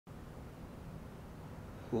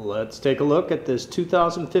Let's take a look at this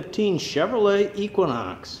 2015 Chevrolet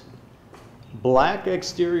Equinox. Black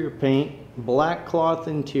exterior paint, black cloth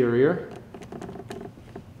interior.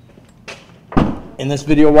 In this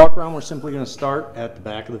video walk around, we're simply going to start at the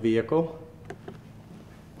back of the vehicle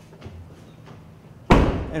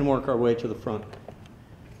and work our way to the front.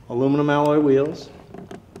 Aluminum alloy wheels,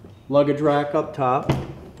 luggage rack up top.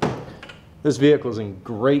 This vehicle is in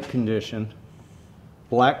great condition.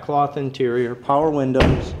 Black cloth interior, power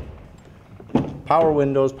windows,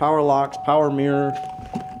 power locks, power mirror,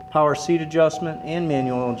 power seat adjustment, and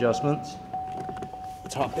manual adjustments.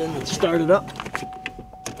 Let's hop in and start it up.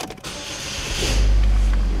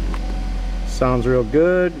 Sounds real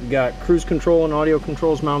good. We got cruise control and audio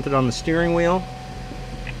controls mounted on the steering wheel.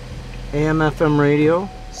 AM/FM radio,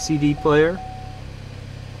 CD player,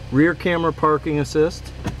 rear camera parking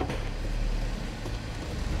assist.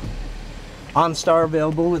 OnStar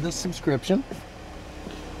available with a subscription.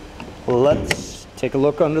 Let's take a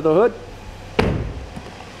look under the hood.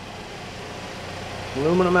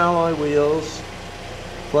 Aluminum alloy wheels,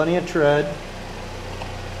 plenty of tread.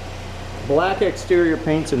 Black exterior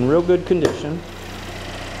paint's in real good condition.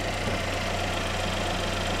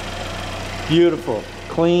 Beautiful,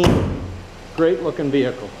 clean, great looking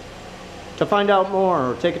vehicle. To find out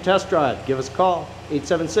more or take a test drive, give us a call,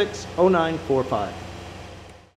 876-0945.